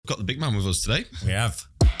got the big man with us today. We have.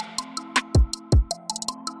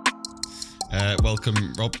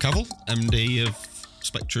 Welcome, Rob Cavill, MD of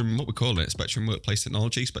Spectrum. What we call it? Spectrum Workplace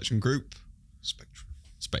Technology, Spectrum Group.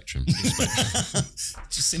 Spectrum.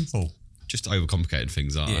 Just simple. Just overcomplicated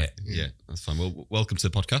things, aren't they? Yeah, that's fine. Well, welcome to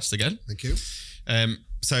the podcast again. Thank you.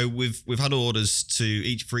 So we've had orders for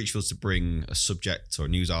each of us to bring a subject or a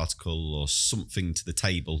news article or something to the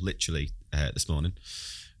table, literally this morning.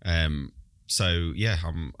 So yeah,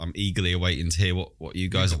 I'm eagerly awaiting to hear what you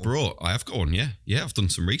guys have brought. I have got one, yeah. I've done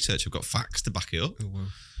some research. I've got facts to back it up. Oh wow.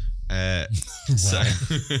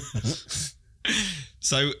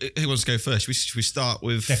 So who wants to go first? Should we start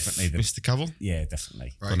with Definitely Mr. Cavill? Yeah,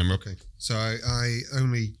 definitely. Right. Okay. So I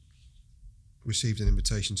only received an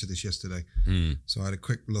invitation to this yesterday. So I had a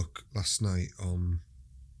quick look last night on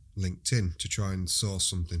LinkedIn to try and source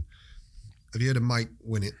something. Have you heard of Mike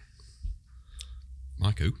Winnett?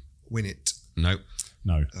 Mike who? Winnett. No.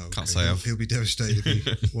 No. Oh, Can't say I've. He'll be devastated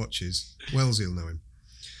if he watches. Wellesley will know him.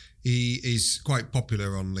 He is quite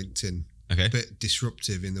popular on LinkedIn. Okay. A bit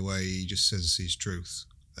disruptive in the way he just says his truth.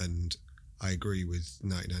 And I agree with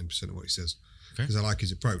 99% of what he says. Because I like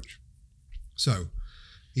his approach. So,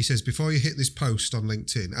 he says, before you hit this post on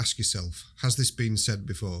LinkedIn, ask yourself, has this been said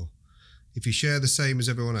before? If you share the same as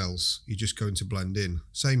everyone else, you're just going to blend in.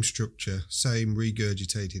 Same structure, same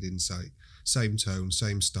regurgitated insight, same tone,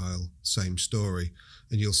 same style, same story,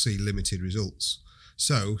 and you'll see limited results.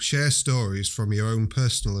 So, share stories from your own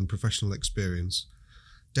personal and professional experience.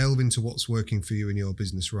 Delve into what's working for you in your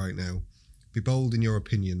business right now. Be bold in your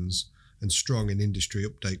opinions and strong in industry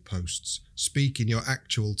update posts. Speak in your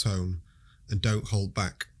actual tone and don't hold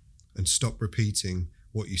back. And stop repeating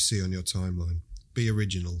what you see on your timeline. Be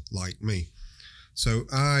original, like me. So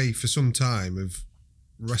I, for some time, have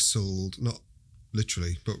wrestled, not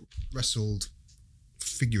literally, but wrestled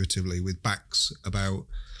figuratively with backs about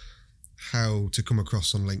how to come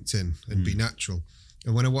across on LinkedIn and be natural.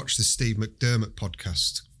 And when I watched the Steve McDermott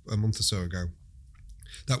podcast a month or so ago,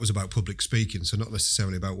 that was about public speaking, so not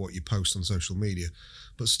necessarily about what you post on social media,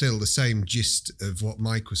 but still the same gist of what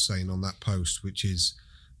Mike was saying on that post, which is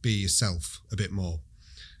be yourself a bit more.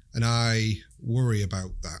 And I worry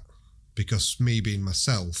about that because me being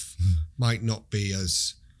myself might not be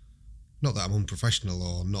as, not that I'm unprofessional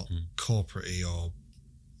or not corporate-y or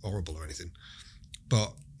horrible or anything,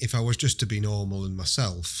 but if I was just to be normal and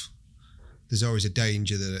myself, there's always a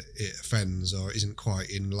danger that it offends or isn't quite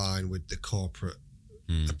in line with the corporate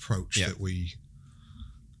approach that we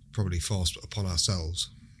probably forced upon ourselves.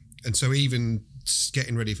 And so even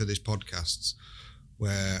getting ready for this podcast,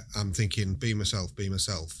 where I'm thinking, be myself.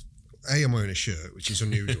 I'm wearing a shirt, which is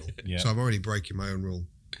unusual. So I'm already breaking my own rule.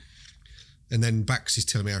 And then Bax is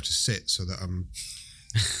telling me how to sit so that I'm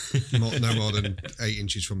no more than 8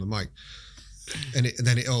 inches from the mic. And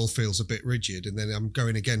then it all feels a bit rigid. And then I'm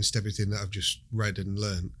going against everything that I've just read and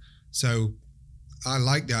learned. So I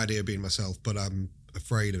like the idea of being myself, but I'm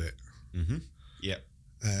afraid of it.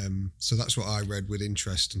 So that's what I read with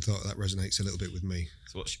interest and thought that resonates a little bit with me.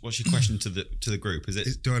 So what's your question to the group? Is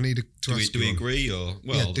it? Do I need to ask? Do we agree or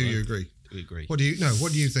well? Yeah, do you agree? Do we agree? What do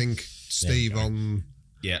you think, Steve, on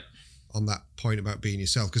that point about being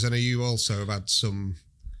yourself? Because I know you also have had some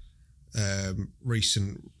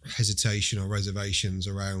recent hesitation or reservations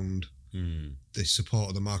around the support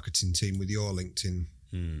of the marketing team with your LinkedIn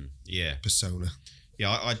persona.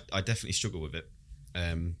 Yeah, I definitely struggle with it.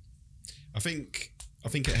 I think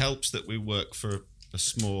it helps that we work for a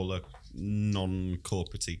smaller,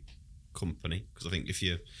 non-corporate company, because I think if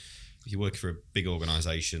you're working for a big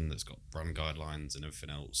organisation that's got brand guidelines and everything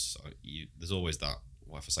else, there's always that.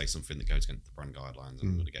 Well, if I say something that goes against the brand guidelines,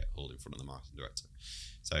 I'm going to get hauled in front of the marketing director.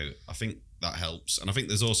 So I think that helps, and I think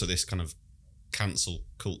there's also this kind of cancel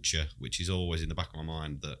culture, which is always in the back of my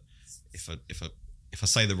mind, that if I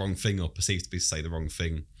say the wrong thing or perceive to be say the wrong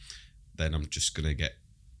thing, then I'm just going to get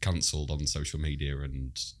cancelled on social media,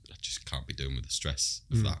 and I just can't be doing with the stress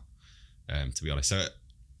of that, to be honest. So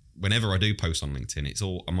whenever I do post on LinkedIn,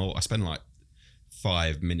 I spend like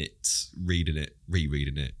 5 minutes reading it,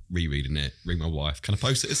 rereading it, ring my wife, can I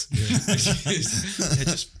post this?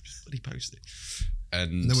 Just bloody post it.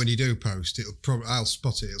 And then when you do post, I'll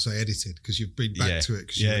spot it. It'll say edited because you've been back to it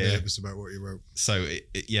because you're nervous about what you wrote. So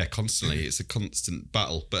constantly, it's a constant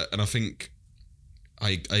battle. And I think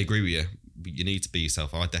I agree with you. You need to be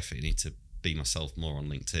yourself. I definitely need to be myself more on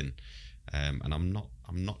LinkedIn, and I'm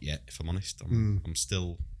not yet. If I'm honest, I'm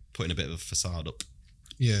still putting a bit of a facade up.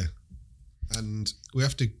 Yeah, and we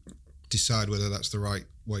have to decide whether that's the right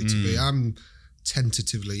way to be. I'm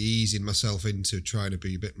tentatively easing myself into trying to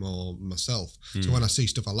be a bit more myself. So when I see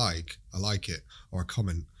stuff I like it, or I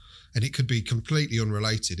comment, And it could be completely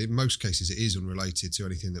unrelated. In most cases, it is unrelated to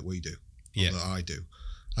anything that we do or that I do.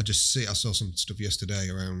 I saw some stuff yesterday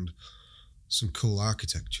around some cool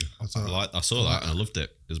architecture. I saw that and I loved it.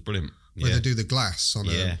 It was brilliant. Where they do the glass on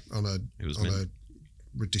a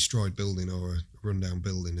destroyed building or a rundown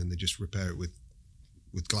building, and they just repair it with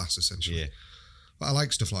glass essentially. Yeah. But I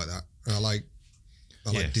like stuff like that. And I like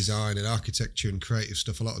design and architecture and creative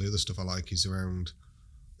stuff. A lot of the other stuff I like is around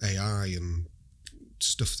AI and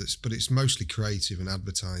stuff but it's mostly creative and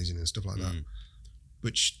advertising and stuff like that,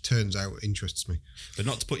 which turns out interests me. But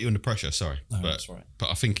not to put you under pressure, sorry. No, that's right. But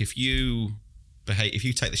I think if you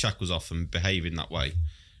take the shackles off and behave in that way,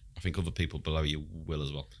 I think other people below you will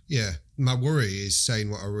as well. Yeah. My worry is saying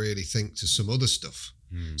what I really think to some other stuff.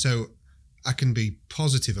 So I can be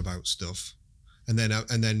positive about stuff and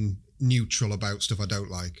then neutral about stuff I don't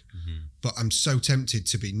like. But I'm so tempted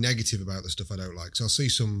to be negative about the stuff I don't like. So I'll see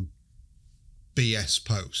some BS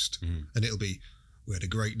post and it'll be, we had a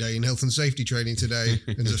great day in health and safety training today,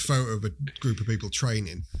 and there's a photo of a group of people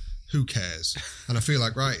training. Who cares? And I feel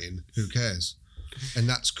like writing, who cares? And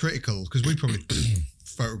that's critical, because we probably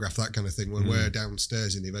photograph that kind of thing when we're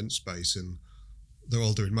downstairs in the event space and they're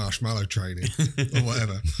all doing marshmallow training or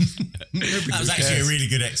whatever. That was actually a really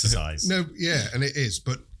good exercise. And it is,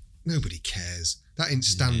 but nobody cares. That ain't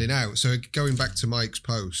standing out. So going back to Mike's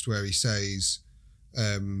post where he says,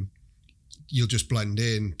 you'll just blend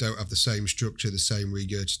in, don't have the same structure, the same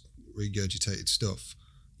regurgitated stuff.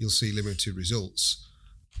 You'll see limited results.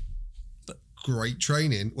 But great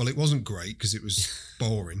training. Well, it wasn't great because it was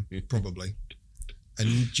boring, probably.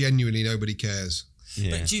 And genuinely nobody cares.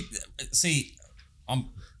 Yeah. But see, I'm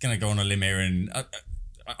going to go on a limb here, and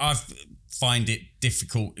I find it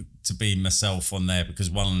difficult to be myself on there because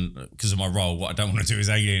of my role. What I don't want to do is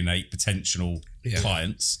alienate potential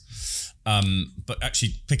clients. But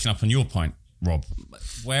actually picking up on your point, Rob,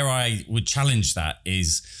 where I would challenge that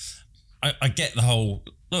is I get the whole,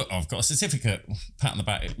 look, I've got a certificate, pat on the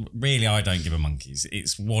back. Really, I don't give a monkey's.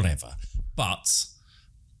 It's whatever. But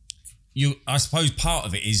I suppose part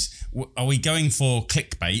of it is, are we going for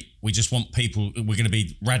clickbait? We just want people, we're going to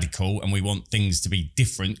be radical and we want things to be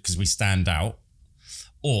different because we stand out.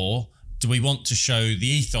 Or do we want to show the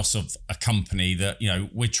ethos of a company that,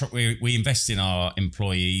 we invest in our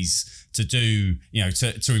employees to do,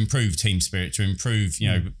 to improve team spirit, to improve,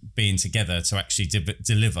 being together to actually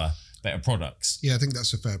deliver better products? Yeah, I think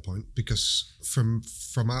that's a fair point, because from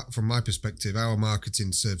my perspective, our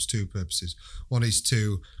marketing serves two purposes. One is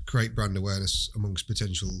to create brand awareness amongst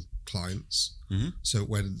potential clients, so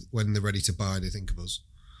when they're ready to buy, they think of us.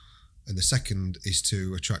 And the second is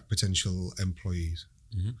to attract potential employees.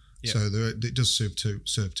 Yeah. So it does serve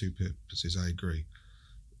two purposes. I agree.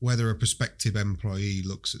 Whether a prospective employee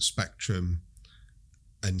looks at Spectrum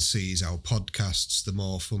and sees our podcasts, the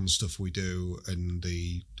more fun stuff we do, and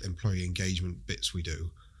the employee engagement bits we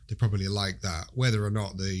do, they probably like that. Whether or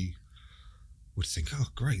not they would think, oh,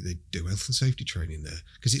 great, they do health and safety training there.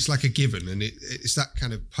 Because it's like a given, and it's that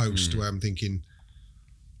kind of post where I'm thinking,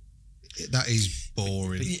 that is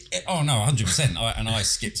boring. Oh, no, 100%. I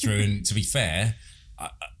skip through, and to be fair,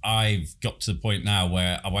 I've got to the point now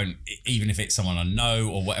where I won't, even if it's someone I know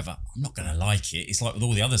or whatever, I'm not going to like it. It's like with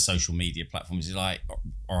all the other social media platforms, you're like,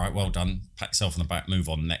 all right, well done, pat yourself on the back, move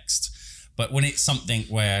on next. But when it's something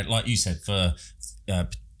where, like you said, for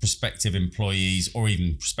prospective employees or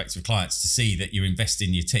even prospective clients to see that you invest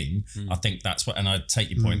in your team, I think that's what, and I take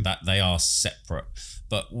your point that they are separate.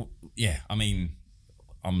 But yeah, I mean,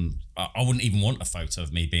 I wouldn't even want a photo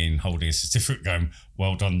of me holding a certificate going,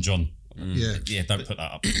 well done, John. Yeah, don't put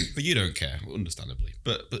that up. But you don't care, understandably.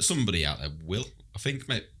 But somebody out there will. I think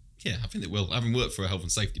they will. Having worked for a health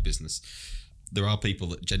and safety business, there are people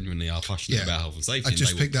that genuinely are passionate about health and safety. I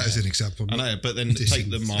just picked that as an example. I know, but then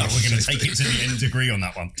take the we're going to take it to the end degree on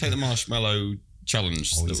that one. Take the marshmallow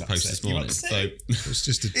challenge that we posted this morning. So it's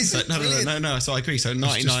just no. So I agree. So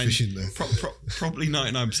 99, probably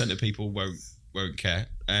 99% of people won't care.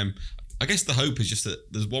 I guess the hope is just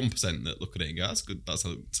that there's 1% that look at it and go, that's good, that's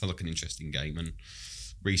like an interesting game, and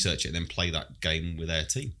research it and then play that game with their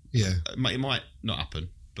team. Yeah. It might not happen,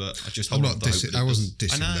 but I just I wasn't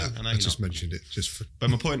dissing that. I just mentioned it just for.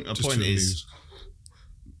 But my point is,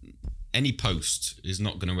 any post is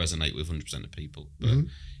not going to resonate with 100% of people. But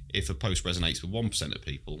if a post resonates with 1% of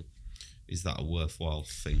people, is that a worthwhile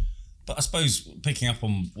thing? But I suppose picking up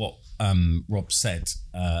on what Rob said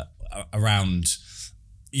around,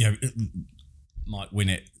 Mike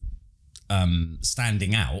Winnett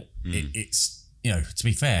standing out, it's, to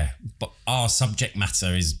be fair, but our subject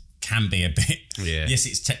matter can be a bit,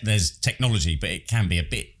 yes, there's technology, but it can be a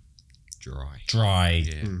bit dry,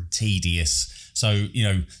 tedious. So, you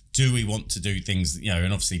know, do we want to do things, you know,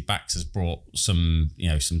 and obviously Bax has brought some, you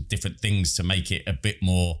know, some different things to make it a bit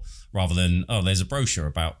more, rather than, oh, there's a brochure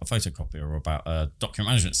about a photocopier or about a document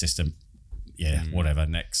management system. Yeah, whatever,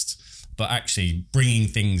 next. But actually bringing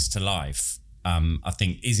things to life, I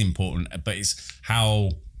think is important, but it's how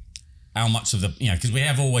much of the, you know, because we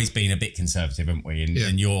have always been a bit conservative, haven't we?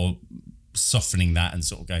 And you're softening that and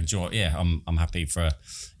sort of going, yeah, I'm happy for,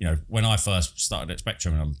 you know, when I first started at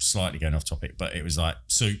Spectrum, and I'm slightly going off topic, but it was like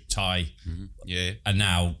suit, tie, and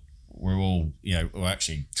now we're all, you know, well,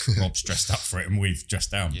 actually Rob's dressed up for it and we've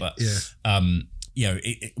dressed down, but you know,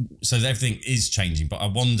 so everything is changing, but I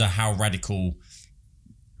wonder how radical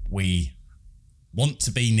we want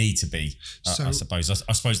to be, need to be. I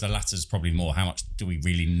suppose the latter is probably more. How much do we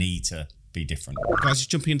really need to be different? Guys,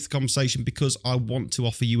 just jumping into the conversation because I want to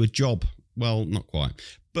offer you a job. Well, not quite.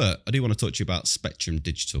 But I do want to talk to you about Spectrum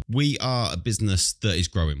Digital. We are a business that is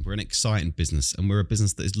growing. We're an exciting business, and we're a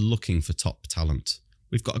business that is looking for top talent.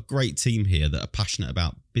 We've got a great team here that are passionate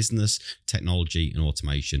about business, technology, and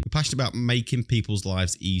automation. We're passionate about making people's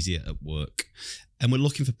lives easier at work. And we're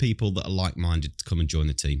looking for people that are like-minded to come and join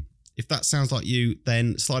the team. If that sounds like you,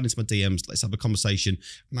 then slide into my DMs, let's have a conversation,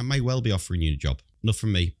 and I may well be offering you a job. Enough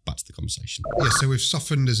from me, back to the conversation. Yeah, so we've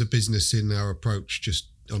softened as a business in our approach just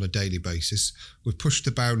on a daily basis. We've pushed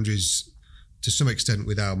the boundaries to some extent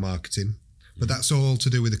with our marketing, but that's all to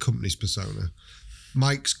do with the company's persona.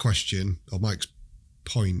 Mike's question, or Mike's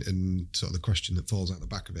point, and sort of the question that falls out the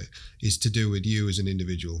back of it, is to do with you as an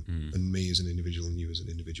individual and me as an individual and you as an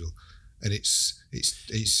individual. And it's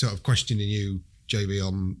sort of questioning you, JB,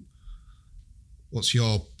 on what's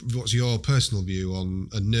your personal view on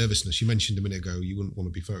a nervousness? You mentioned a minute ago you wouldn't want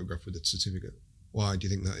to be photographed with a certificate. Why do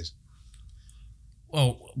you think that is?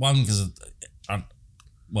 Well, one, because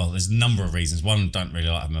there's a number of reasons. One, don't really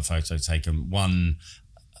like having a photo taken. One,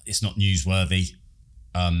 it's not newsworthy.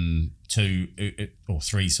 Two, or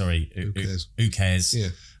three, sorry. Who cares? Yeah.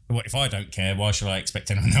 Well, if I don't care, why should I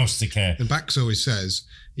expect anyone else to care? And Bax always says,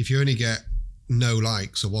 if you only get no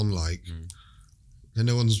likes or one like, then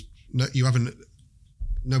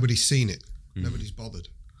nobody's seen it. Nobody's bothered.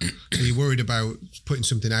 So you're worried about putting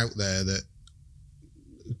something out there that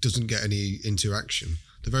doesn't get any interaction.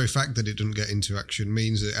 The very fact that it doesn't get interaction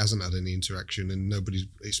means that it hasn't had any interaction, and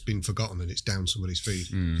it's been forgotten and it's down somebody's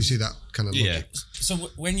feed. You see that kind of logic? So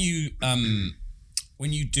when you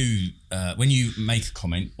make a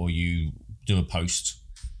comment or you do a post,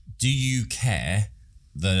 do you care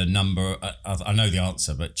the number of, I know the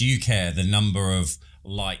answer, but do you care the number of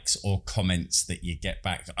likes or comments that you get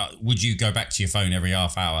back? Would you go back to your phone every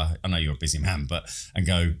half hour? I know you're a busy man, and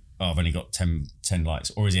go, oh, I've only got 10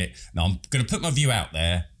 likes. Or is it, no, I'm going to put my view out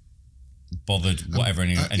there, bothered whatever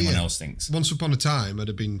anyone else thinks? Once upon a time, I'd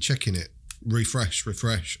have been checking it, refresh.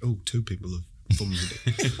 Oh, 2 people have thumbs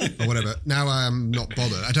it or whatever. Now I am not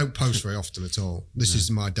bothered. I don't post very often at all. This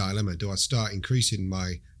is my dilemma. Do I start increasing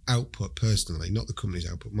my output personally, not the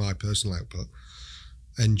company's output, my personal output,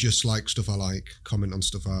 and just like stuff I like, comment on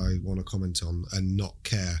stuff I want to comment on, and not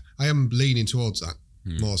care? I am leaning towards that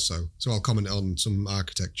more so. So I'll comment on some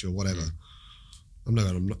architecture or whatever. I know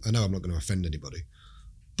I'm not going to offend anybody,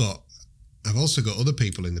 but I've also got other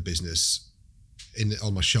people in the business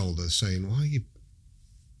on my shoulder saying, why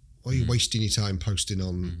are you wasting your time posting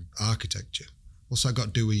on architecture? What's that got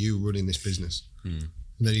to do with you running this business? And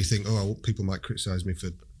then you think, oh, well, people might criticise me for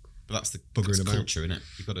that's the buggering about. Culture, isn't it?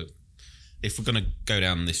 You've got to, if we're going to go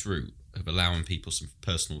down this route of allowing people some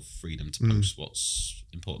personal freedom to post what's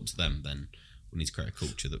important to them, then we need to create a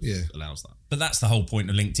culture that allows that. But that's the whole point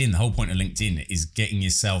of LinkedIn. The whole point of LinkedIn is getting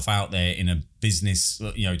yourself out there in a business,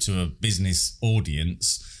 to a business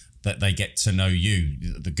audience, that they get to know you,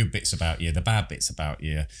 the good bits about you, the bad bits about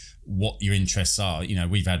you, what your interests are.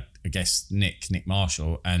 We've had a guest, Nick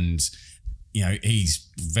Marshall, and he's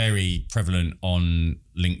very prevalent on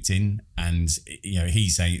LinkedIn, and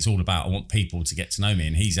he's saying it's all about, I want people to get to know me.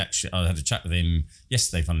 And I had a chat with him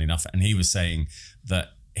yesterday, funnily enough, and he was saying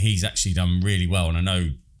that he's actually done really well, and I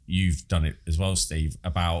know you've done it as well, Steve,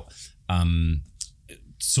 about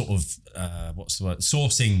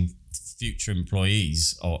sourcing future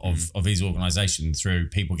employees of his organisation through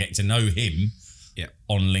people getting to know him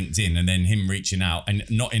on LinkedIn, and then him reaching out, and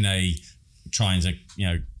not in a trying to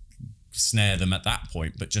snare them at that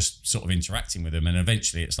point, but just sort of interacting with them, and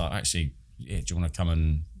eventually it's like, actually, do you want to come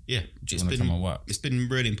and come and work? It's been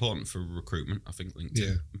really important for recruitment, I think,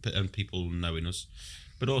 LinkedIn, and people knowing us.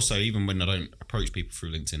 But also, even when I don't approach people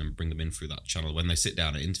through LinkedIn and bring them in through that channel, when they sit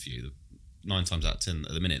down at interview, 9 times out of 10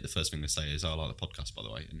 at the minute, the first thing they say is, "Oh, I like the podcast, by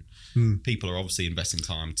the way." And people are obviously investing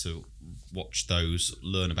time to watch those,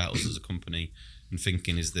 learn about us as a company, and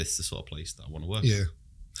thinking, is this the sort of place that I want to work? Yeah.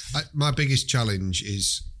 My biggest challenge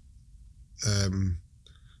is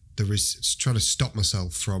trying to stop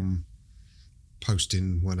myself from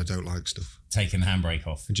posting when I don't like stuff. Taking the handbrake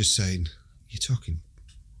off. And just saying, you're talking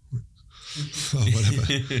or whatever.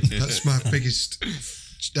 That's my biggest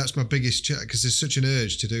because there's such an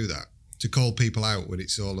urge to do that, to call people out when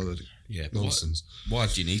it's all of nonsense. Why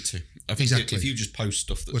do you need to? I think if you just post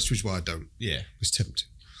stuff that... Which is why I don't. Yeah. It's tempting.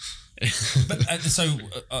 But some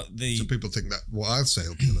people think that what I'll say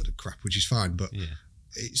will be a load of crap, which is fine, but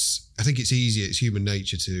I think it's easier, it's human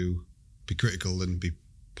nature to be critical than be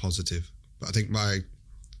positive. But I think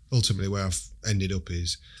ultimately where I've ended up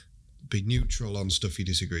is be neutral on stuff you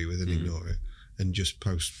disagree with and ignore it, and just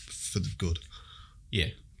post for the good. Yeah.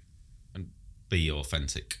 And be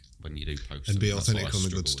authentic when you do post. And be authentic on the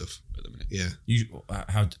good stuff. At the minute. Yeah.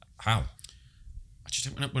 How? I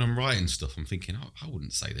just don't, when I'm writing stuff, I'm thinking, I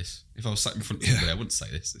wouldn't say this. If I was sat in front of somebody, I wouldn't say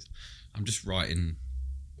this. I'm just writing,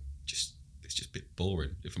 it's just a bit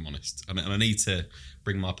boring, if I'm honest. And I need to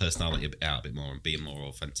bring my personality out a bit more and be more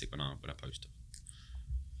authentic when I post it.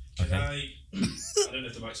 Okay. I don't know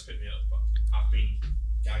if the mic's picked me up, but I've been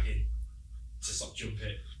gagging to stop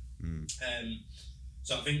jumping.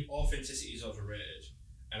 So I think authenticity is overrated,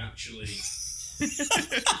 and actually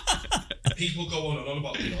people go on and on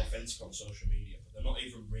about being authentic on social media, but they're not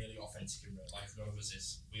even really authentic in real life. None of us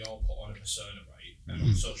is. We all put on a persona, right? And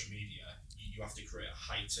on social media, you have to create a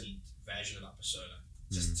heightened version of that persona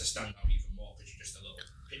to stand out even more, because you're just a little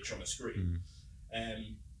picture on a screen.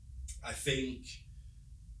 I think,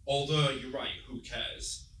 although you're right, who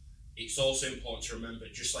cares? It's also important to remember,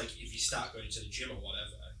 just like if you start going to the gym or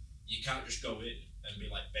whatever, you can't just go in and be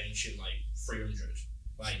like benching like 300.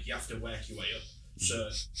 Like, you have to work your way up. So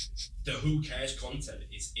the who cares content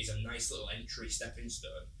is a nice little entry stepping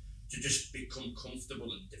stone to just become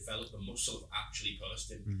comfortable and develop the muscle of actually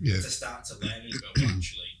posting, to start to learn and go, well,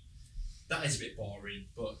 actually, that is a bit boring.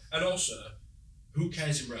 And also, who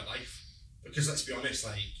cares in real life? Because let's be honest,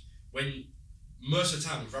 like, when most of the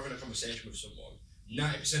time if we're having a conversation with someone,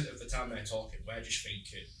 90% of the time they're talking, we're just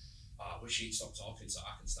thinking, I wish he'd stop talking so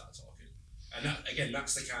I can start talking. And that, again,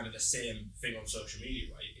 that's the kind of the same thing on social media,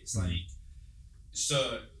 right? It's like,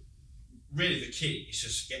 so really the key is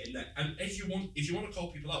just getting there. And if you want to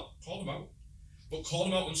call people out, call them out, but call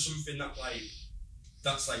them out on something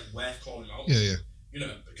that's worth calling out. Yeah. You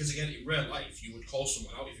know, because again, in real life, you would call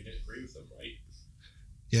someone out if you didn't agree with them, right?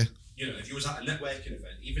 Yeah. You know, if you was at a networking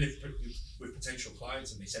event, even if with potential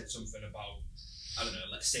clients and they said something about, I don't know,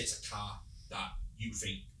 let's say it's a car that you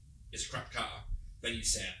think is a crap car, then you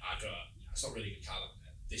say, it's not really a good car,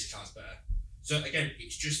 this car's better. So again,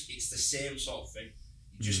 it's the same sort of thing.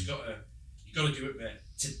 You just gotta do it, mate.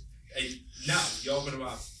 And now you're gonna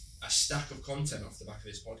have a stack of content off the back of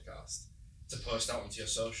this podcast to post out onto your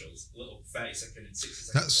socials, little 30-second and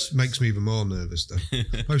 60-second That makes me even more nervous though.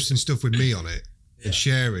 Posting stuff with me on it and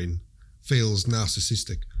sharing feels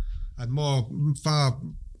narcissistic. I'd far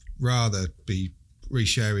rather be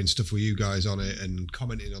resharing stuff with you guys on it and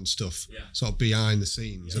commenting on stuff sort of behind the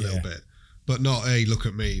scenes a little bit. But not, hey, look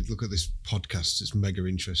at me, look at this podcast, it's mega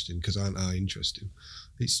interesting, because aren't I interesting?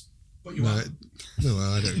 But you are. No,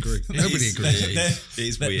 I don't agree. Nobody agrees. It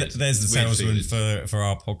is weird. There's the salesman for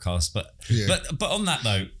our podcast. But on that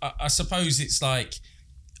though, I suppose it's like,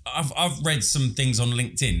 I've read some things on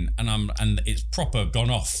LinkedIn and it's proper gone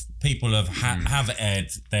off. People have aired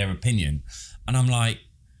their opinion, and I'm like,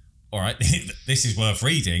 all right, this is worth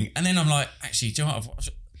reading. And then I'm like, actually, do you know what?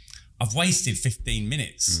 I've wasted 15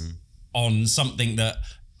 minutes on something that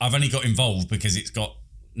I've only got involved because it's got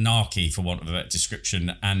narky, for want of a better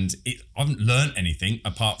description, and I haven't learnt anything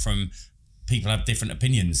apart from people have different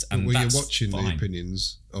opinions. And were you watching the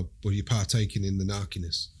opinions, or were you partaking in the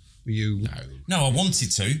narkiness? Were you? No, I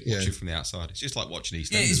wanted to. Watching from the outside. It's just like watching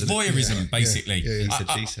EastEnders. Yeah, it's voyeurism, basically.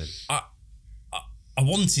 He said. I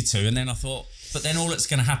wanted to, and then I thought, but then all that's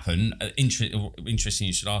going to happen, interesting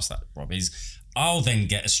you should ask that, Rob, is I'll then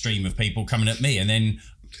get a stream of people coming at me, and then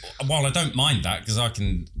while I don't mind that, because I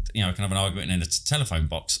can have an argument in a telephone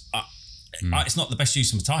box, it's not the best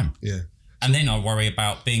use of my time. Yeah. And then I worry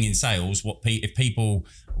about being in sales. If people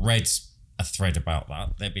read a thread about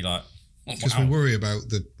that, they'd be like, because we worry about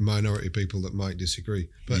the minority of people that might disagree,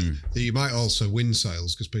 but you might also win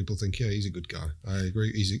sales because people think, yeah, he's a good guy. I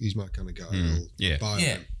agree, he's my kind of guy. I'll buy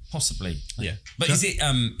him. Possibly. Yeah, but is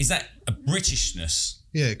that a Britishness?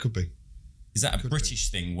 Yeah, it could be. Is that a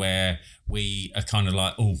British thing where we are kind of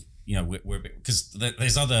like, we're a bit, because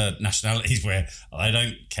there's other nationalities where they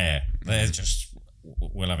don't care. They're just,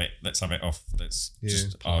 we'll have it. Let's have it off. Let's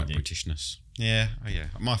just argue. Britishness. Yeah.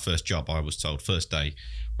 My first job, I was told, first day,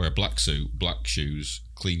 wear a black suit, black shoes,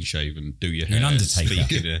 clean shaven, do your hair, You're an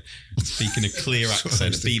undertaker. speaking a clear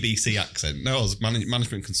accent, BBC accent. No, I was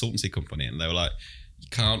management consultancy company, and they were like, you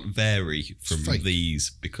can't vary from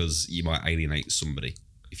these because you might alienate somebody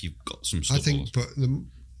if you've got some stuff. I think, but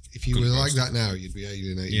if you were like that now, you'd be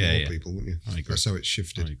alienating more people, wouldn't you? I agree. That's how it's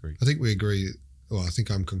shifted. I agree. I think we agree. Well, I think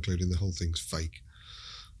I'm concluding the whole thing's fake.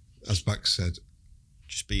 As Bax said,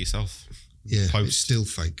 just be yourself. Yeah, Post. it's still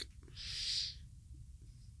fake.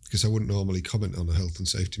 Because I wouldn't normally comment on a health and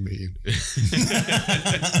safety meeting.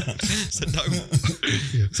 So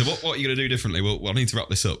So what are you going to do differently? Well, I need to wrap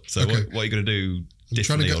this up. So Okay. what are you going to do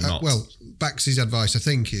differently or not? Well, Bax's advice, I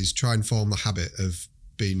think, is try and form the habit of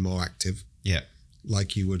being more active. Yeah.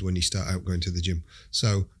 Like you would when you start out going to the gym.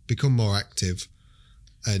 So become more active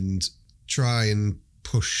and try and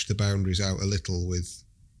push the boundaries out a little with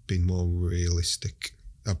being more realistic.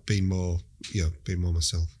 Being more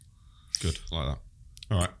myself. Good. I like that.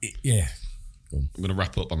 All right. Yeah. I'm going to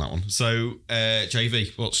wrap up on that one. So,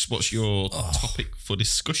 JV, what's your topic for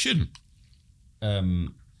discussion?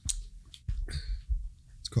 It's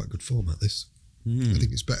quite a good format, this. I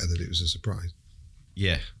think it's better that it was a surprise.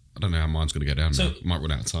 Yeah. I don't know how mine's going to go down now. Might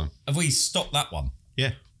run out of time. Have we stopped that one?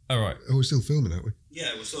 Yeah. All right. Oh, we're still filming, aren't we?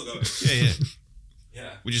 Yeah, we're still going. Yeah. Yeah.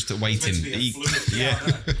 We're just waiting.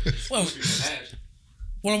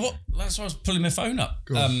 Well, that's why I was pulling my phone up.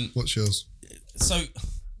 Go on. What's yours? So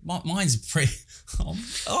mine's pretty.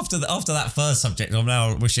 After that first subject, I'm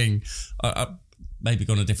now wishing I'd maybe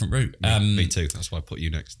gone a different route. Me too. That's why I put you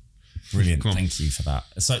next. Brilliant. Thank you for that.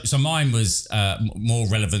 So mine was more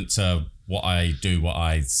relevant to what I do, what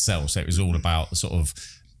I sell. So it was all about the sort of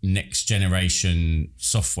next generation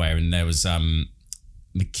software, and there was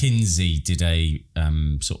McKinsey did a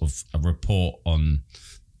sort of a report on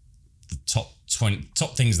the top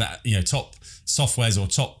things that top softwares or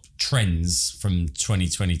top trends from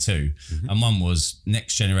 2022, and one was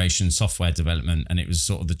next generation software development, and it was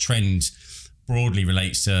sort of the trend broadly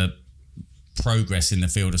relates to progress in the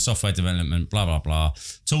field of software development, blah blah blah.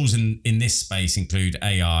 Tools in this space include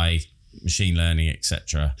AI, machine learning,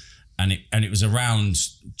 etc. And it was around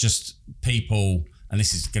just people, and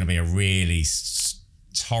this is going to be a really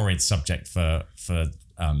torrid subject for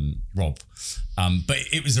Rob, but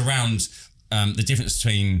it was around the difference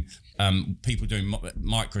between people doing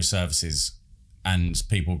microservices and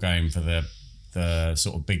people going for the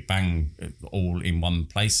sort of big bang all in one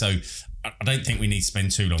place. So I don't think we need to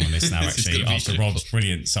spend too long on this now, actually, after Rob's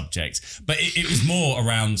brilliant subject. But it was more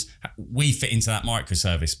around we fit into that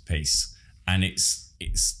microservice piece, and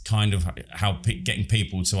it's kind of how getting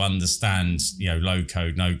people to understand, low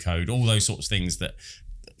code, no code, all those sorts of things, that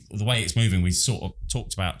the way it's moving. We sort of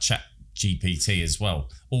talked about Chat GPT as well.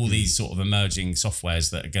 All these sort of emerging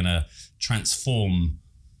softwares that are going to transform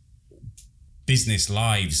business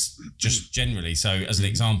lives just generally. So as an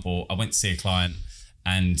example, I went to see a client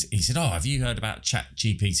and he said, "Oh, have you heard about Chat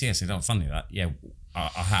GPT?" I said, "Oh, funny that. Yeah, I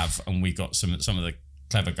have." And we got some of the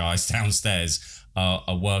clever guys downstairs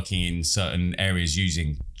are working in certain areas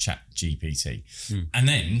using Chat GPT. And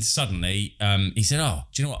then suddenly he said, "Oh,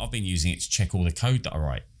 do you know what? I've been using it to check all the code that I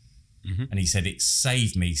write." And he said, "It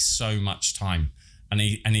saved me so much time." And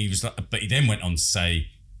he was like, but he then went on to say,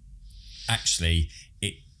 actually,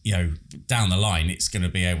 it, down the line, it's going to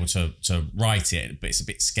be able to write it, but it's a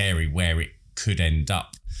bit scary where it could end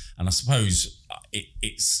up. And I suppose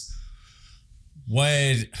it's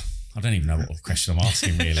where, I don't even know what question I'm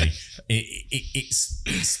asking really. It's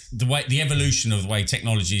the evolution of the way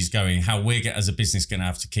technology is going, how we're as a business going to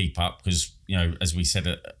have to keep up, because, as we said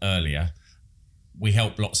earlier, we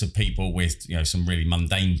help lots of people with some really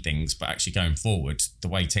mundane things, but actually going forward, the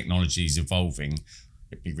way technology is evolving,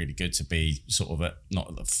 it'd be really good to be sort of not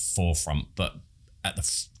at the forefront, but at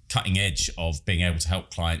the cutting edge of being able to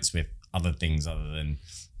help clients with other things other than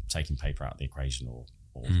taking paper out of the equation or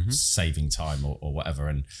saving time or whatever.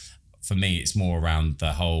 And for me, it's more around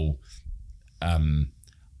the whole.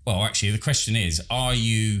 Well, actually, the question is: are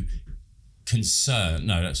you concerned?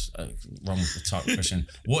 No, that's wrong type of question.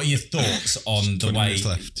 What are your thoughts on the way?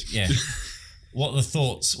 Left. Yeah. What are the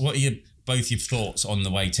thoughts? What are both your thoughts on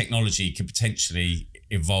the way technology could potentially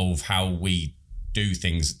evolve how we do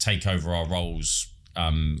things, take over our roles?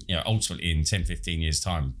 Ultimately in 10, 15 years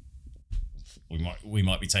time, we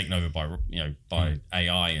might be taken over by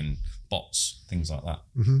AI and bots, things like that.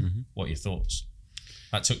 What are your thoughts?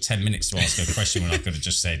 That took 10 minutes to ask a question when I could have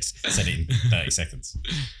just said it in 30 seconds.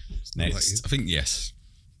 Next. I think yes.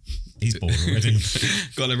 He's bored already.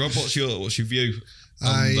 Go on then, Rob, what's your view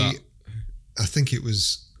on that? I think it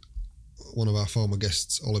was one of our former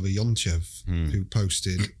guests, Oliver Yonchev, who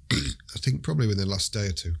posted, I think probably within the last day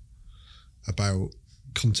or two, about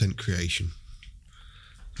content creation,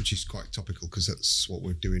 which is quite topical because that's what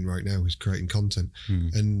we're doing right now, is creating content.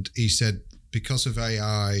 And he said because of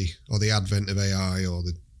AI, or the advent of AI, or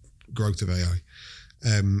the growth of AI,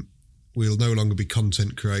 we'll no longer be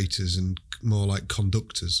content creators and more like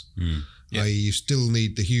conductors. Yeah. You still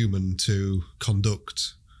need the human to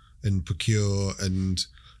conduct and procure and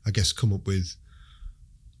I guess come up with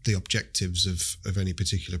the objectives of any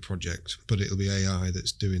particular project, but it'll be AI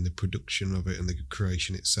that's doing the production of it and the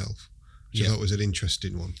creation itself. So that was an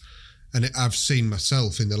interesting one. And I've seen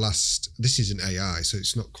myself in the last, this isn't AI, so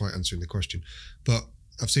it's not quite answering the question, but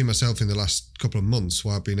I've seen myself in the last couple of months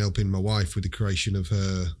while I've been helping my wife with the creation of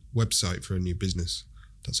her website for a new business.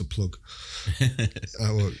 That's a plug.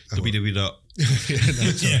 www.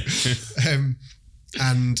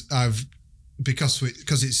 And I've, because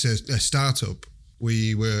it's a startup,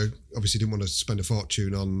 we were obviously didn't want to spend a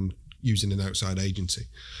fortune on using an outside agency.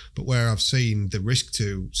 But where I've seen the risk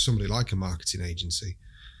to somebody like a marketing agency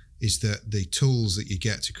is that the tools that you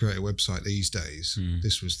get to create a website these days,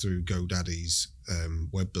 this was through GoDaddy's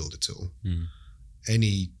web builder tool,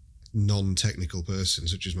 any non-technical person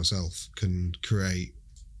such as myself can create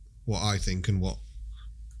what I think and what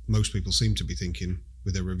most people seem to be thinking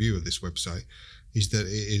with a review of this website is that it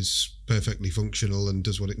is perfectly functional and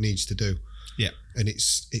does what it needs to do. Yeah. And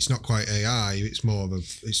it's not quite AI, it's more of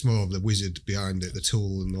the wizard behind it, the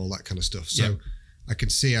tool and all that kind of stuff. So I can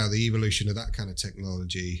see how the evolution of that kind of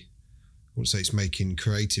technology, I wouldn't say it's making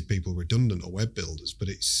creative people redundant or web builders, but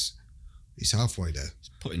it's halfway there. It's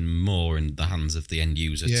putting more in the hands of the end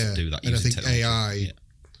user to do that. And I think technology. AI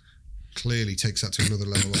clearly takes that to another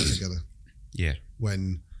level altogether. Yeah.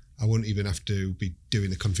 When I wouldn't even have to be doing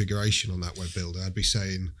the configuration on that web builder. I'd be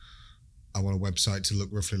saying, I want a website to look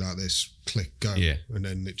roughly like this, click go, and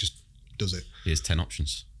then it just does it. Here's 10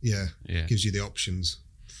 options. Yeah, gives you the options.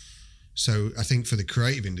 So I think for the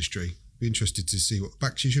creative industry, be interested to see what,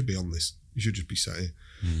 Bax, you should be on this. You should just be sat here.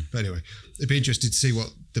 But anyway, it'd be interested to see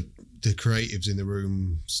what the creatives in the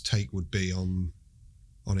room's take would be on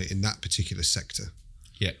it in that particular sector.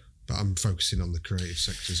 Yeah. But I'm focusing on the creative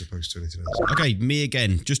sector as opposed to anything else. Okay, me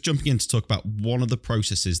again, just jumping in to talk about one of the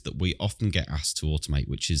processes that we often get asked to automate,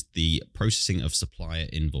 which is the processing of supplier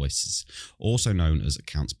invoices, also known as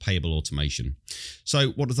accounts payable automation.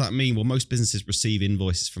 So what does that mean? Well, most businesses receive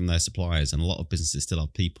invoices from their suppliers, and a lot of businesses still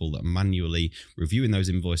have people that are manually reviewing those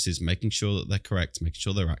invoices, making sure that they're correct, making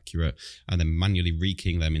sure they're accurate, and then manually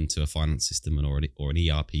rekeying them into a finance system or an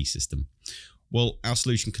ERP system. Well, our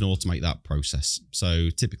solution can automate that process. So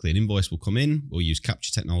typically an invoice will come in, we'll use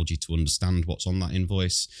capture technology to understand what's on that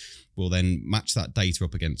invoice. We'll then match that data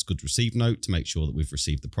up against goods received note to make sure that we've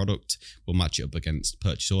received the product. We'll match it up against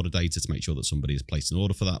purchase order data to make sure that somebody has placed an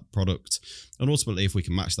order for that product. And ultimately, if we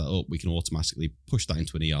can match that up, we can automatically push that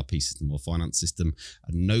into an ERP system or finance system,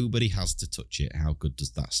 and nobody has to touch it. How good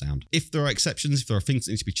does that sound? If there are exceptions, if there are things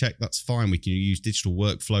that need to be checked, that's fine. We can use digital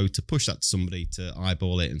workflow to push that to somebody to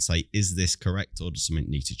eyeball it and say, is this correct or does something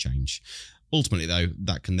need to change? Ultimately, though,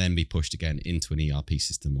 that can then be pushed again into an ERP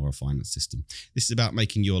system or a finance system. This is about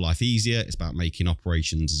making your life easier. It's about making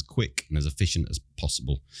operations as quick and as efficient as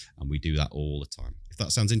possible. And we do that all the time. If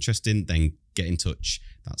that sounds interesting, then get in touch.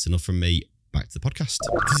 That's enough from me. Back to the podcast.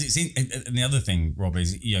 Because and the other thing, Rob,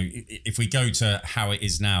 is, if we go to how it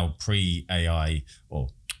is now pre-AI, or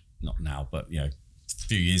not now, but, a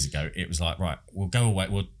few years ago, it was like, right, we'll go away,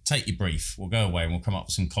 we'll take your brief, we'll go away and we'll come up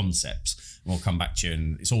with some concepts and we'll come back to you,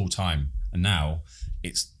 and it's all time. And now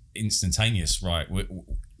it's instantaneous, right? We're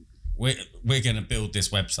going to build this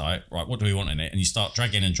website, right? What do we want in it? And you start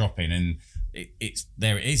dragging and dropping, and it's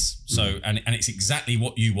there. It is. So and it's exactly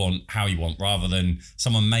what you want, how you want, rather than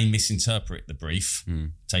someone may misinterpret the brief,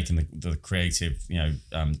 taking the creative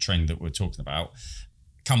trend that we're talking about.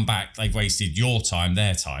 Come back, they've wasted your time,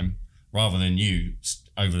 their time, rather than you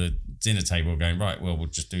over the dinner table going, right, well, we'll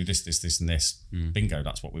just do this, and this. Bingo,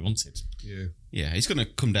 that's what we wanted. Yeah, it's going to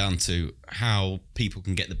come down to how people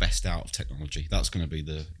can get the best out of technology. That's going to be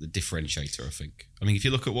the differentiator, I think. I mean, if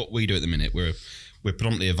you look at what we do at the minute, we're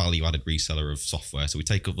predominantly a value-added reseller of software. So we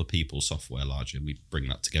take other people's software largely and we bring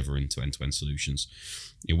that together into end-to-end solutions.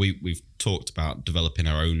 We've talked about developing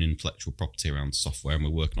our own intellectual property around software, and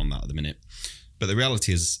we're working on that at the minute. But the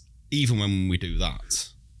reality is, even when we do that,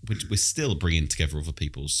 we're still bringing together other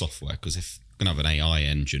people's software, because if we're going to have an AI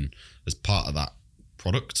engine as part of that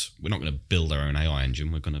product, we're not going to build our own AI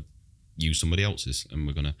engine. We're going to use somebody else's, and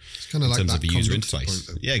we're going to, it's kind of like terms that of the user conductor interface.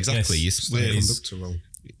 point, Yeah, exactly. Yes, conductor role.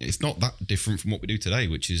 It's not that different from what we do today,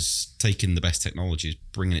 which is taking the best technologies,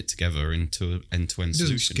 bringing it together into an end-to-end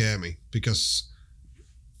solution. It doesn't scare me, because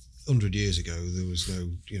 100 years ago there was no,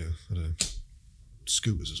 I don't know,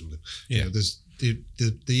 scooters or something. Yeah. There's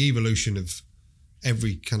the evolution of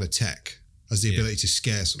every kind of tech has the ability to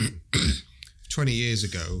scare something. 20 years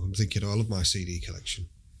ago, I'm thinking, I love my CD collection.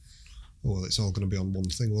 Oh, well, it's all going to be on one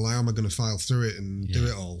thing. Well, how am I going to file through it and do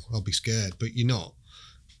it all? I'll be scared. But you're not.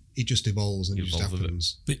 It just evolves and it just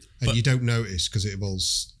happens. But you don't notice because it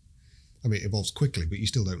evolves. I mean, it evolves quickly, but you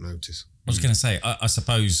still don't notice. I was going to say, I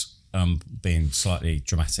suppose, being slightly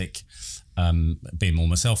dramatic, being more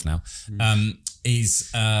myself now,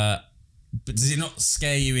 but does it not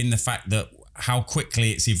scare you in the fact that how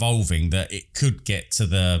quickly it's evolving, that it could get to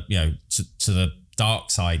the, to the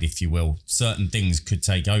dark side, if you will? Certain things could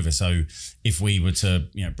take over. So if we were to,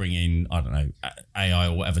 bring in, I don't know, AI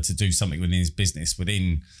or whatever to do something within his business,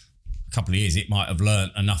 within a couple of years, it might have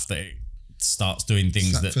learnt enough that it starts doing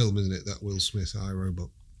things that film, isn't it? That Will Smith iRobot,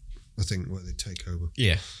 I think, where they take over.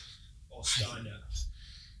 Yeah. Or Skynet.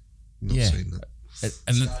 Not seen that.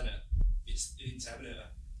 And Skynet. It's in Terminator.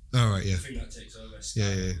 Oh, right, yeah. I think that takes over.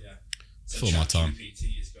 Yeah. So Before my time.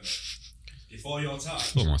 GPT is gonna before your time.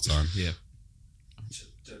 Before my time, yeah.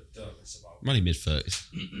 Don't mess about. I'm only mid-30s.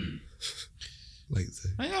 Late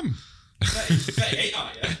 30s. I am. 38,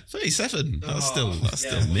 aren't you? 37. That's still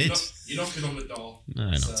well, mid. You're knocking on the door. No,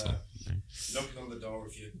 not at all. No. Knocking on the door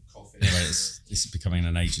with your coffee. anyway, this is becoming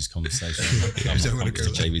an ages conversation. I don't want to go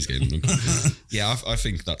there. Jamie's getting yeah, I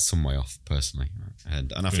think that's some way off personally,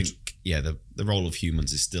 and I think the role of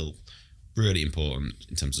humans is still really important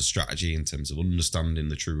in terms of strategy, in terms of understanding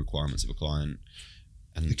the true requirements of a client,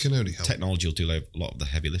 and It can only help. technology will do a lot of the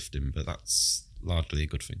heavy lifting, but that's largely a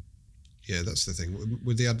good thing. Yeah, that's the thing.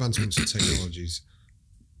 With the advancements of technologies,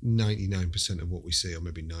 99% of what we see, or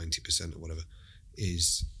maybe 90% or whatever,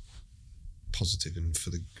 is positive and for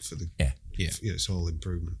the it's all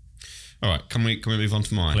improvement. All right, can we move on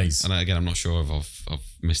to mine? Please. And again, I'm not sure if I've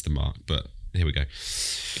missed the mark, but here we go.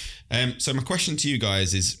 So my question to you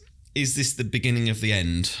guys is this the beginning of the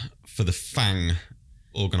end for the FANG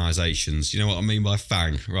organisations? You know what I mean by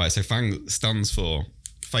FANG, right? So FANG stands for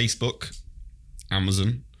Facebook,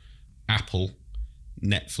 Amazon, Apple,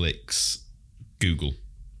 Netflix, Google.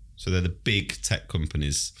 So they're the big tech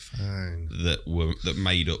companies Fang. that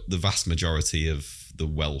made up the vast majority of the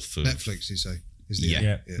wealth of Netflix, you say?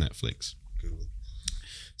 Netflix. Google.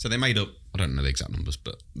 So they made up, I don't know the exact numbers,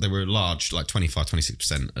 but they were large, like 25,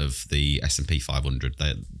 26% of the S&P 500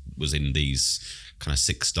 that was in these kind of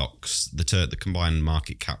six stocks. The combined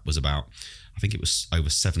market cap was about, I think it was over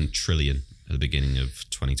 7 trillion at the beginning of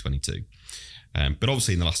 2022. But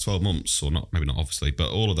obviously in the last 12 months, or not, maybe not obviously,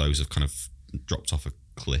 but all of those have kind of dropped off a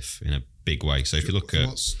cliff in a big way. So if you look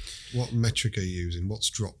at... What metric are you using? What's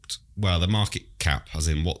dropped? Well, the market cap, as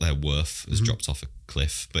in what they're worth, has dropped off a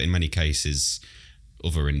cliff. But in many cases,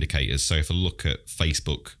 other indicators. So if I look at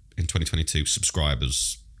Facebook in 2022,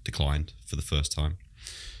 subscribers declined for the first time.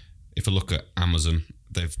 If I look at Amazon,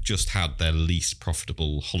 they've just had their least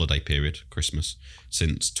profitable holiday period, Christmas,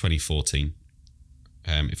 since 2014.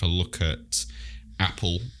 If I look at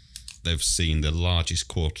Apple, they've seen the largest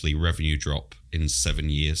quarterly revenue drop in 7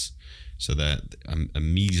 years. So they're a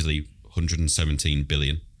measly 117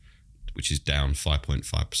 billion, which is down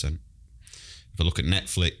 5.5%. If I look at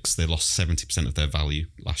Netflix, they lost 70% of their value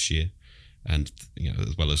last year. And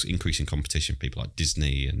as well as increasing competition, people like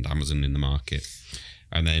Disney and Amazon in the market.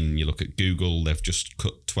 And then you look at Google, they've just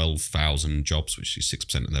cut 12,000 jobs, which is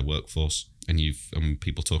 6% of their workforce. And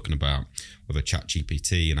people talking about whether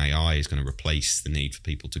ChatGPT and AI is going to replace the need for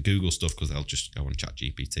people to Google stuff, because they'll just go on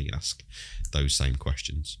ChatGPT and ask those same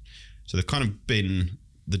questions. So they've kind of been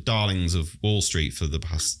the darlings of Wall Street for the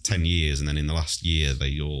past 10 years. And then in the last year,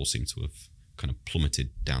 they all seem to have kind of plummeted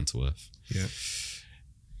down to earth. Yeah.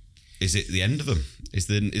 Is it the end of them? Is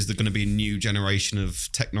there going to be a new generation of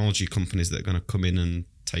technology companies that are going to come in and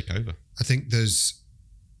take over? I think this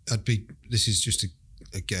is just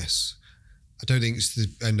a guess. I don't think it's the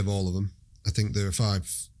end of all of them. I think there are five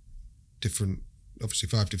different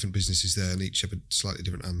businesses there, and each have a slightly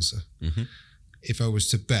different answer. Mm-hmm. If I was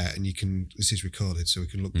to bet, and this is recorded, so we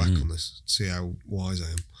can look back on this, see how wise I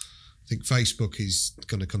am. I think Facebook is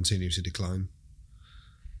going to continue to decline.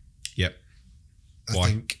 Yep. I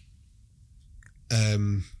think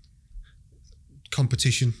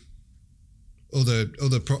competition, other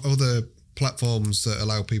platforms that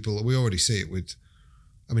allow people. We already see it with.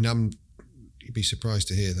 I mean, you'd be surprised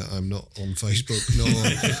to hear that I'm not on Facebook nor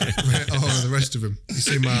the rest of them. You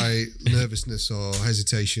see my nervousness or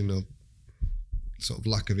hesitation or sort of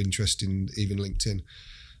lack of interest in even LinkedIn.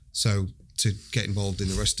 So to get involved in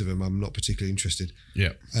the rest of them, I'm not particularly interested.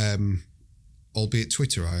 Yeah. Albeit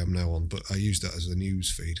Twitter I am now on, but I use that as a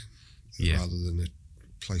news feed rather than a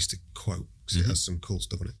place to quote, because it has some cool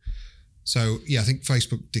stuff on it. So I think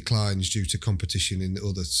Facebook declines due to competition in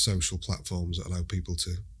other social platforms that allow people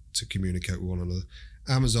to communicate with one another.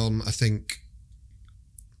 Amazon, I think,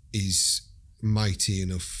 is mighty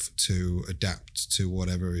enough to adapt to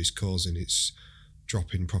whatever is causing its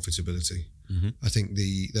drop in profitability. Mm-hmm. I think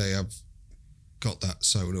they have got that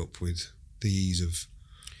sewn up with the ease of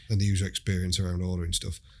and the user experience around ordering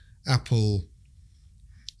stuff. Apple,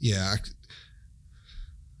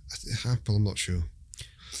 Apple, I'm not sure.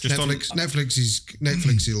 Just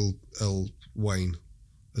Netflix will wane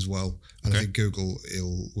as well, and I think Google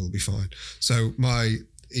will be fine. So my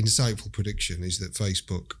insightful prediction is that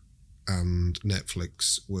Facebook and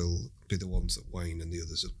Netflix will be the ones that wane, and the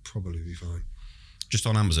others will probably be fine. Just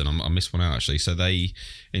on Amazon, I missed one out actually. So they,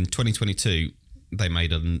 in 2022, they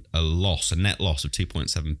made a net loss of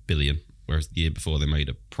 2.7 billion, whereas the year before they made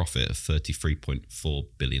a profit of 33.4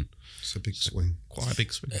 billion. It's a big swing. Quite a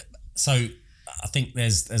big swing. So I think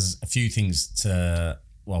there's a few things to,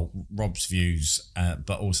 Rob's views,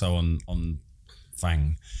 but also on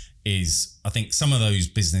Fang is, I think some of those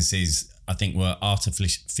businesses I think were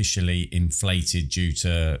artificially inflated due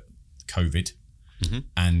to COVID. Mm-hmm.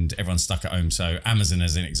 And everyone's stuck at home. So Amazon,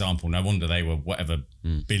 as an example, no wonder they were whatever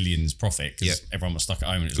billions profit, because everyone was stuck at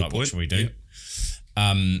home and it's like, what should we do?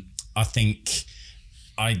 I think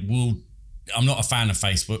I'm not a fan of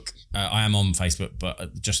Facebook. I am on Facebook,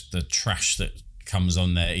 but just the trash that comes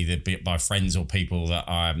on there, either by friends or people that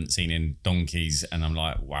I haven't seen in donkeys, and I'm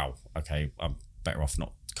like, wow, okay, I'm better off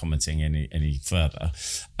not commenting any further.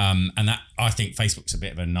 And that, I think Facebook's a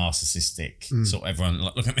bit of a narcissistic sort of, everyone,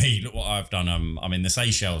 like, look at me, look what I've done. I'm in the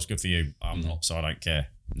Seychelles, good for you. I'm not, so I don't care.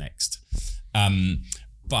 Next.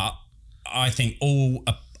 But I think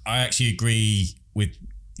I actually agree with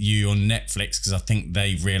you on Netflix, because I think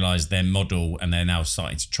they've realised their model, and they're now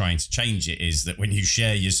trying to change it, is that when you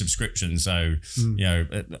share your subscription, so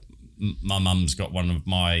my mum's got one of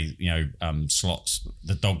my slots,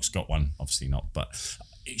 the dog's got one, obviously not, but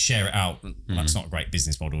share it out. That's not a great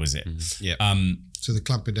business model, is it? Yeah. So they're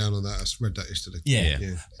clamping down on that. I read that yesterday.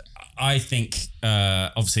 Yeah. I think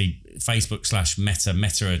obviously Facebook /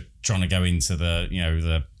 Meta are trying to go into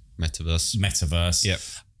the metaverse. Yep.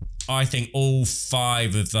 I think all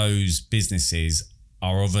 5 of those businesses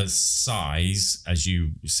are of a size, as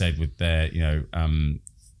you said, with their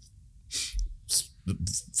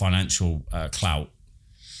financial clout.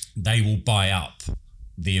 They will buy up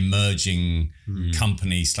the emerging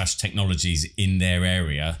companies / technologies in their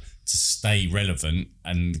area to stay relevant,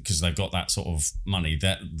 and because they've got that sort of money,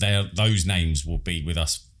 that those names will be with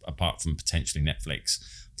us, apart from potentially Netflix,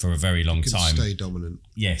 for a very long time. Stay dominant.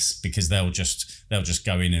 Yes, because they'll just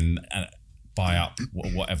go in and buy up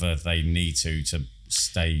whatever they need to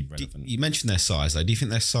stay relevant. You mentioned their size, though. Do you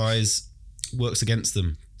think their size works against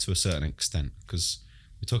them to a certain extent? Because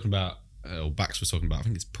we're talking about, or Bax was talking about, I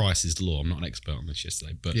think it's price is law. I'm not an expert on this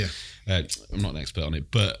yesterday, but I'm not an expert on it.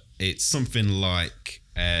 But it's something like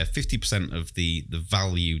 50% of the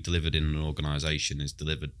value delivered in an organisation is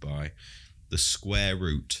delivered by the square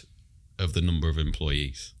root of the number of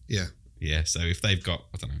employees. Yeah. Yeah. So if they've got,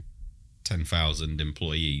 10,000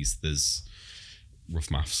 employees, there's,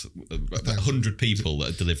 rough maths, 100 people that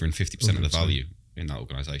are delivering 50% of the value in that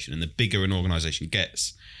organisation. And the bigger an organisation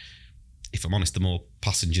gets, if I'm honest, the more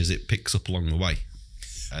passengers it picks up along the way.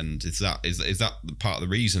 And is that part of the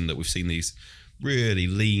reason that we've seen these really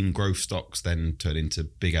lean growth stocks then turn into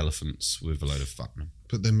big elephants with a load of fat in them?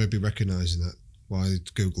 But then maybe recognising that. Why is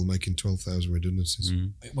Google making 12,000 redundancies?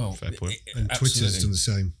 Well, fair point. And Twitter's done the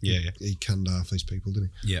same. Yeah. He canned half these people,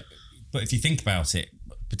 didn't he? Yeah. But if you think about it,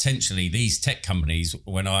 potentially these tech companies,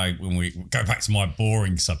 when we go back to my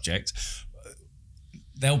boring subject,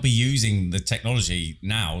 they'll be using the technology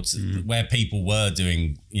now where people were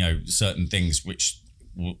doing, certain things which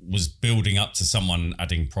was building up to someone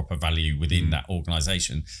adding proper value within that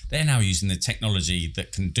organisation. They're now using the technology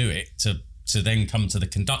that can do it to then come to the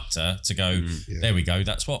conductor to go, there we go,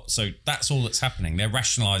 that's what. So that's all that's happening. They're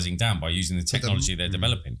rationalising down by using the technology they're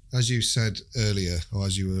developing. As you said earlier, or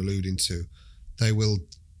as you were alluding to, they will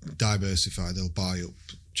diversify. They'll buy up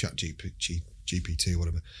ChatGPT or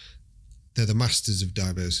whatever. They're the masters of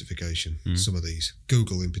diversification, some of these.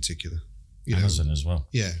 Google in particular. Amazon as well.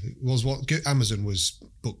 Yeah. Amazon was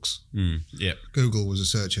books. Yeah. Google was a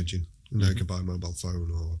search engine. And now you can buy a mobile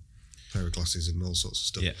phone or pair of glasses and all sorts of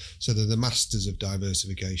stuff. Yeah. So they're the masters of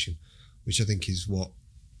diversification, which I think is what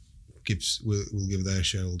will give their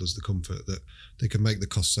shareholders the comfort that they can make the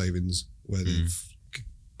cost savings where they've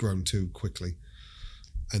grown too quickly,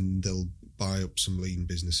 and they'll buy up some lean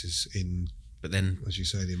businesses in. But then, as you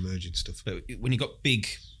say, the emerging stuff. But when you've got big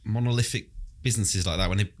monolithic businesses like that,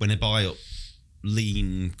 when they buy up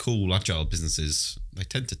lean, cool, agile businesses, they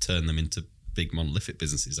tend to turn them into big monolithic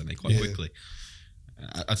businesses, and they quite quickly.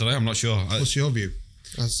 I don't know. I'm not sure. What's your view?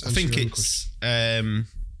 I think it's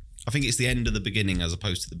the end of the beginning as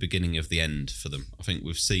opposed to the beginning of the end for them. I think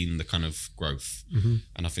we've seen the kind of growth,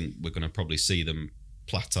 and I think we're going to probably see them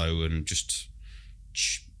plateau and just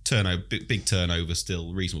turnover, big turnover,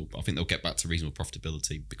 still reasonable. I think they'll get back to reasonable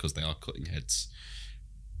profitability because they are cutting heads.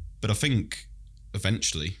 But I think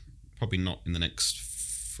eventually, probably not in the next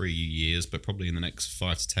 3 years, but probably in the next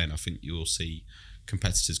 5 to 10, I think you will see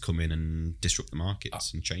competitors come in and disrupt the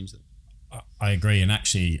markets and change them. I agree, and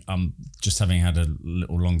actually, just having had a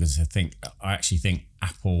little longer to think, I actually think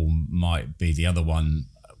Apple might be the other one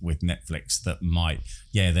with Netflix that might.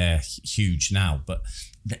 Yeah, they're huge now, but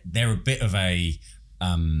they're a bit of a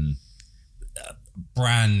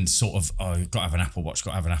brand sort of. Oh, you've got to have an Apple Watch,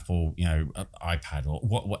 got to have an Apple, iPad, or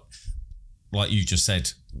what. Like you just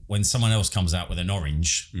said, when someone else comes out with an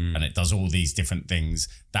orange and it does all these different things,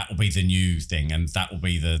 that will be the new thing, and that will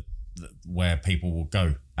be the where people will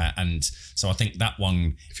go. And so I think that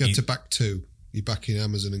one. If you had to back two, you're backing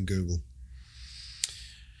Amazon and Google.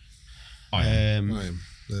 I am.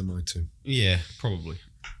 They're my two. Yeah, probably.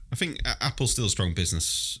 I think Apple's still a strong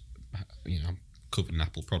business. I'm covering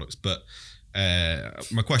Apple products, but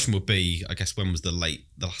my question would be, I guess, when was the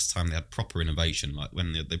last time they had proper innovation? Like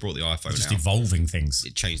when they brought the iPhone just out, evolving things.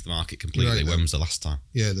 It changed the market completely. Right, when was the last time?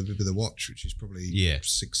 Yeah, the watch, which is probably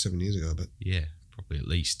 6-7 years ago, I bet. Yeah, probably at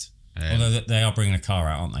least. Although they are bringing a car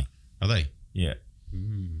out, aren't they? Are they? Yeah.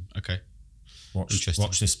 Okay.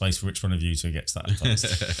 Watch this space for which one of you two gets that.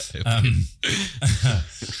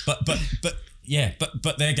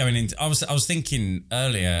 But they're going into. I was thinking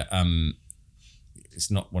earlier. It's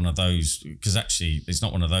not one of those, because actually it's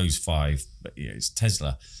not one of those five, but it's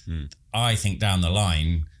Tesla. I think down the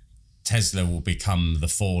line, Tesla will become the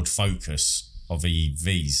Ford Focus of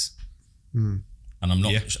EVs, and I'm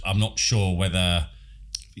not sure whether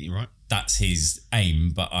you're right. That's his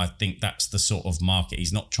aim, but I think that's the sort of market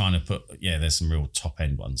he's not trying to put. Yeah, there's some real top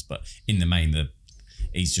end ones, but in the main,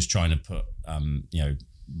 he's just trying to put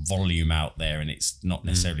volume out there, and it's not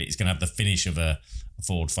necessarily it's going to have the finish of a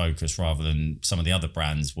Ford Focus rather than some of the other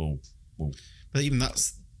brands will. But even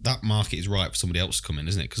that market is right for somebody else to come in,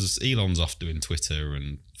 isn't it? Because Elon's off doing Twitter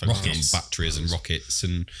and focusing on batteries and rockets,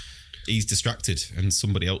 and he's distracted, and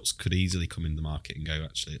somebody else could easily come in the market and go,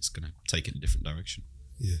 actually, it's going to take it in a different direction.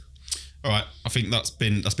 Yeah. All right. I think that's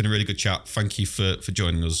been a really good chat. Thank you for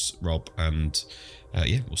joining us, Rob, and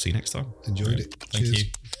we'll see you next time. Enjoyed it. Thank Cheers.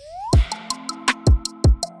 you.